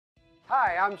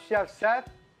Hi, I'm Chef Seth.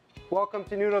 Welcome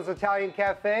to Noodles Italian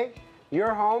Cafe,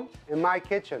 your home and my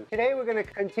kitchen. Today we're going to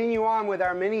continue on with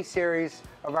our mini-series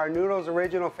of our Noodles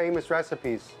Original Famous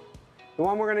Recipes. The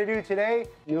one we're going to do today,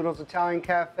 Noodles Italian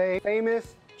Cafe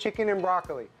Famous Chicken and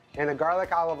Broccoli and a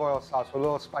garlic olive oil sauce, a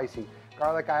little spicy.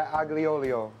 Garlic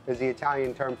aglio is the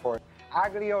Italian term for it.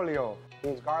 Aglio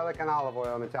means garlic and olive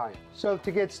oil in Italian. So to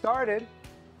get started,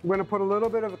 we're going to put a little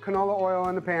bit of canola oil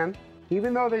in the pan.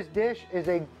 Even though this dish is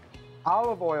a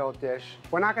olive oil dish,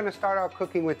 we're not going to start out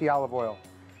cooking with the olive oil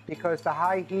because the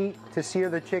high heat to sear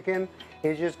the chicken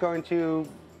is just going to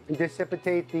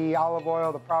dissipate the olive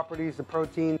oil, the properties, the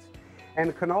proteins. And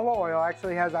the canola oil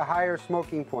actually has a higher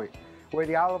smoking point where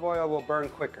the olive oil will burn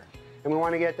quicker. And we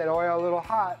want to get that oil a little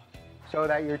hot so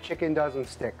that your chicken doesn't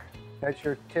stick. That's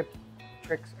your tip,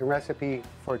 tricks, and recipe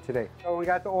for today. So we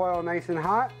got the oil nice and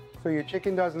hot so your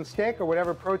chicken doesn't stick or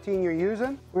whatever protein you're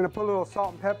using. We're going to put a little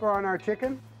salt and pepper on our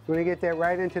chicken. We're going to get that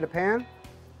right into the pan.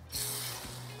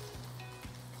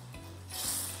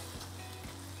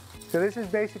 So this is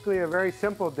basically a very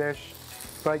simple dish,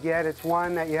 but yet it's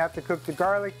one that you have to cook the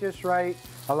garlic just right.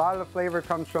 A lot of the flavor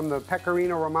comes from the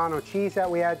Pecorino Romano cheese that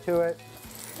we add to it.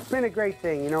 It's been a great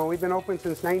thing. You know, we've been open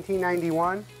since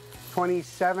 1991,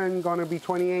 27, going to be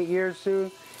 28 years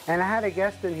soon. And I had a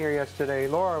guest in here yesterday,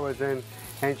 Laura was in,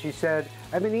 and she said,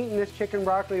 I've been eating this chicken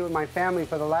broccoli with my family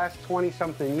for the last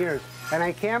 20-something years, and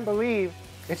I can't believe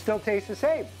it still tastes the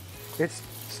same. It's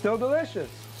still delicious.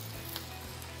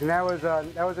 And that was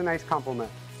a nice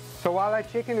compliment. So while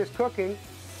that chicken is cooking,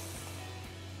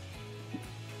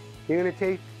 you're going to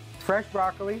take fresh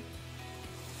broccoli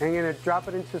and you're going to drop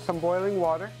it into some boiling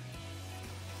water.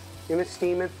 You're going to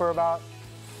steam it for about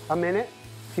a minute.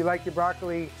 If you like your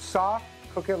broccoli soft,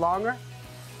 cook it longer.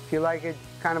 If you like it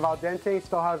kind of al dente,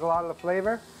 still has a lot of the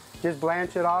flavor, just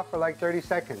blanch it off for like 30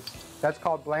 seconds. That's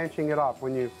called blanching it off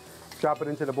when you drop it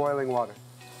into the boiling water.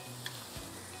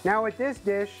 Now with this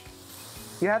dish,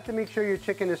 you have to make sure your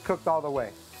chicken is cooked all the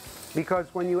way. Because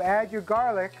when you add your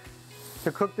garlic,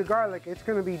 to cook the garlic, it's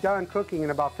going to be done cooking in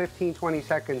about 15-20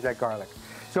 seconds, that garlic.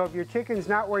 So if your chicken's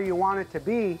not where you want it to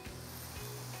be,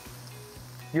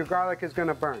 your garlic is going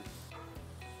to burn.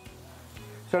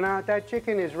 So now that that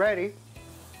chicken is ready,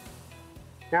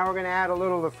 now we're going to add a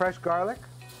little of the fresh garlic.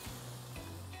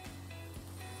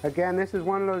 Again, this is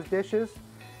one of those dishes.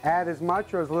 Add as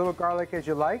much or as little garlic as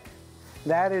you like.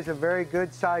 That is a very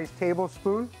good sized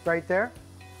tablespoon right there.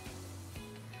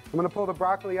 I'm going to pull the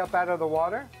broccoli up out of the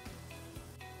water.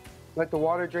 Let the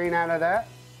water drain out of that.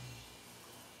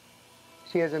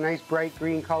 See, it has a nice bright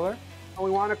green color. And we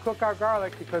want to cook our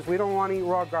garlic because we don't want to eat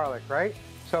raw garlic, right?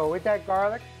 So with that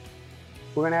garlic,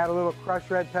 we're going to add a little crushed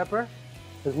red pepper,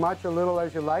 as much or little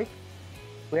as you like.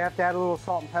 We have to add a little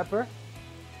salt and pepper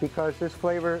because this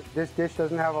dish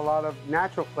doesn't have a lot of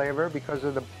natural flavor because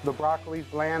of the broccoli's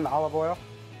bland olive oil.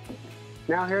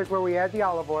 Now here's where we add the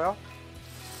olive oil.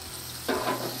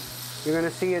 You're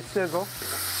going to see it sizzle.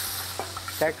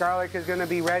 That garlic is going to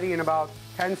be ready in about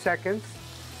 10 seconds.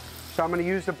 So I'm going to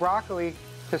use the broccoli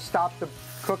to stop the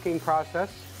cooking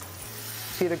process.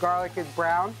 See, the garlic is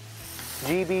brown,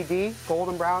 GBD,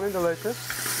 golden brown and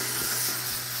delicious.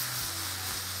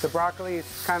 The broccoli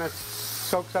kind of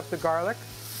soaks up the garlic.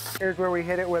 Here's where we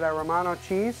hit it with our Romano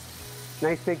cheese.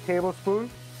 Nice big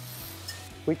tablespoon.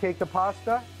 We take the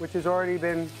pasta, which has already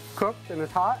been cooked and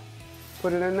is hot,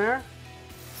 put it in there.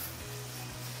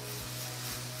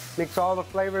 Mix all the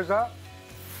flavors up.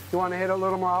 If you want to hit a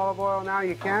little more olive oil now,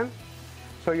 you can.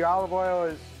 So your olive oil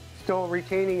is still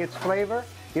retaining its flavor.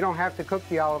 You don't have to cook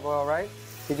the olive oil, right?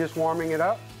 You're just warming it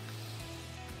up.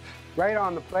 Right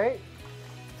on the plate.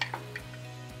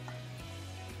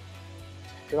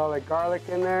 Get all that garlic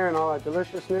in there and all that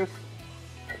deliciousness.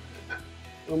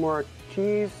 A little more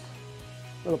cheese,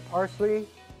 a little parsley.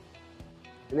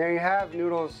 And there you have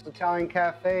Noodles Italian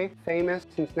Cafe, famous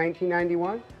since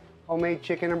 1991. Homemade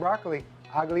chicken and broccoli,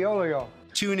 aglio.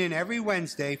 Tune in every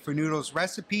Wednesday for Noodles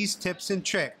recipes, tips, and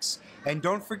tricks. And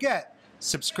don't forget,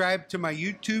 subscribe to my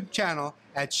YouTube channel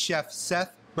at Chef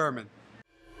Seth Berman.